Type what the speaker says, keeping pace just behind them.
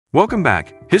Welcome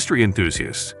back, history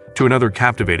enthusiasts, to another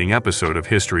captivating episode of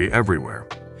History Everywhere.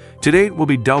 Today, we'll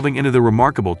be delving into the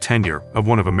remarkable tenure of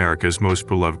one of America's most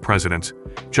beloved presidents,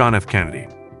 John F. Kennedy.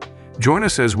 Join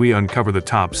us as we uncover the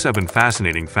top 7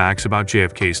 fascinating facts about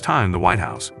JFK's time in the White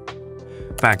House.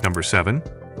 Fact number 7.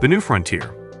 The New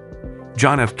Frontier.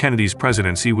 John F. Kennedy's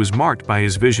presidency was marked by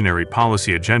his visionary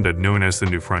policy agenda known as the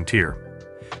New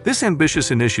Frontier. This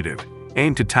ambitious initiative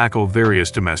aimed to tackle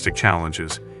various domestic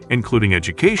challenges, including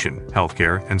education,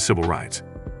 healthcare, and civil rights.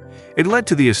 It led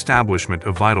to the establishment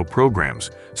of vital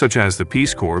programs such as the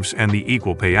Peace Corps and the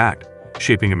Equal Pay Act,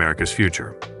 shaping America's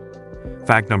future.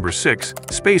 Fact number 6.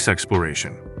 Space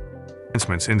exploration.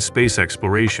 Advancements in space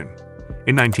exploration.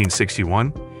 In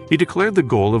 1961, he declared the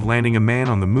goal of landing a man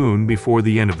on the moon before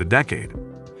the end of the decade.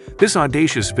 This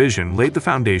audacious vision laid the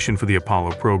foundation for the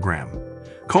Apollo program,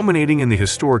 culminating in the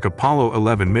historic Apollo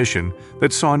 11 mission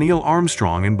that saw Neil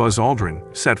Armstrong and Buzz Aldrin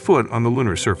set foot on the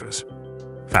lunar surface.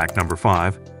 Fact number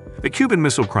 5. The Cuban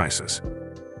Missile Crisis.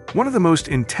 One of the most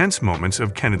intense moments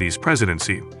of Kennedy's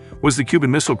presidency was the Cuban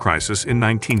Missile Crisis in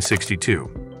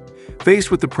 1962.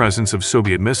 Faced with the presence of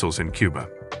Soviet missiles in Cuba,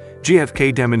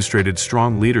 JFK demonstrated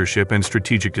strong leadership and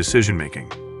strategic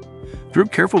decision-making. Through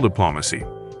careful diplomacy,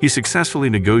 he successfully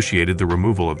negotiated the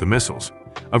removal of the missiles,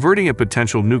 averting a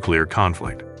potential nuclear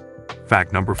conflict.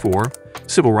 Fact number 4.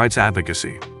 Civil rights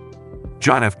advocacy.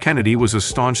 John F. Kennedy was a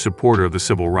staunch supporter of the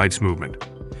civil rights movement.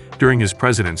 During his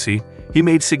presidency, he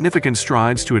made significant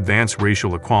strides to advance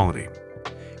racial equality.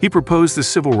 He proposed the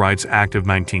Civil Rights Act of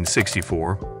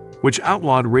 1964, which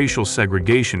outlawed racial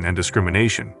segregation and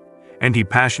discrimination, and he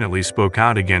passionately spoke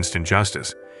out against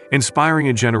injustice, inspiring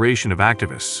a generation of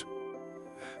activists.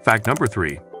 Fact number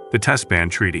 3. The Test Ban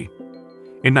Treaty.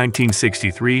 In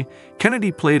 1963,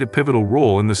 Kennedy played a pivotal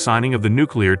role in the signing of the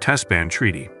Nuclear Test Ban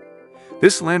Treaty.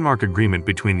 This landmark agreement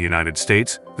between the United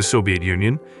States, the Soviet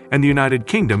Union, and the United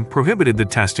Kingdom prohibited the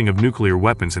testing of nuclear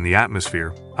weapons in the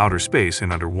atmosphere, outer space,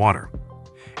 and underwater.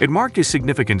 It marked a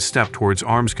significant step towards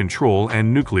arms control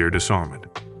and nuclear disarmament.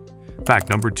 Fact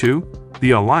number 2.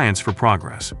 The Alliance for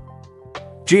Progress.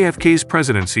 JFK's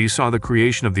presidency saw the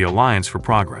creation of the Alliance for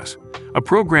Progress, a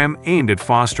program aimed at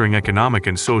fostering economic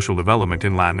and social development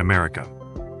in Latin America.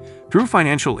 Through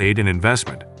financial aid and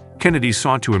investment, Kennedy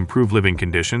sought to improve living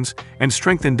conditions and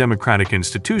strengthen democratic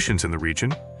institutions in the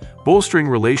region, bolstering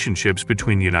relationships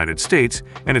between the United States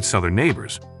and its southern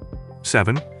neighbors.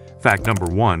 7. Fact number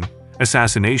 1.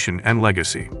 Assassination and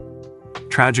legacy.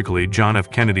 Tragically, John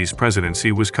F. Kennedy's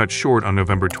presidency was cut short on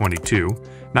November 22,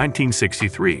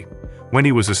 1963, when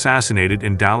he was assassinated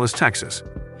in Dallas, Texas.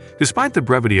 Despite the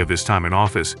brevity of his time in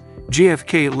office,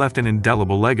 JFK left an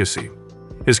indelible legacy.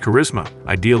 His charisma,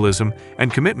 idealism,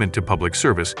 and commitment to public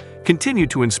service continue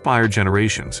to inspire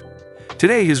generations.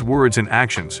 Today, his words and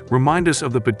actions remind us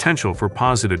of the potential for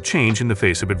positive change in the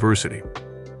face of adversity.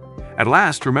 At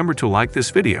last, remember to like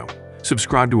this video,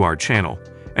 subscribe to our channel,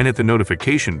 and hit the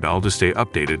notification bell to stay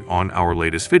updated on our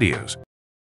latest videos.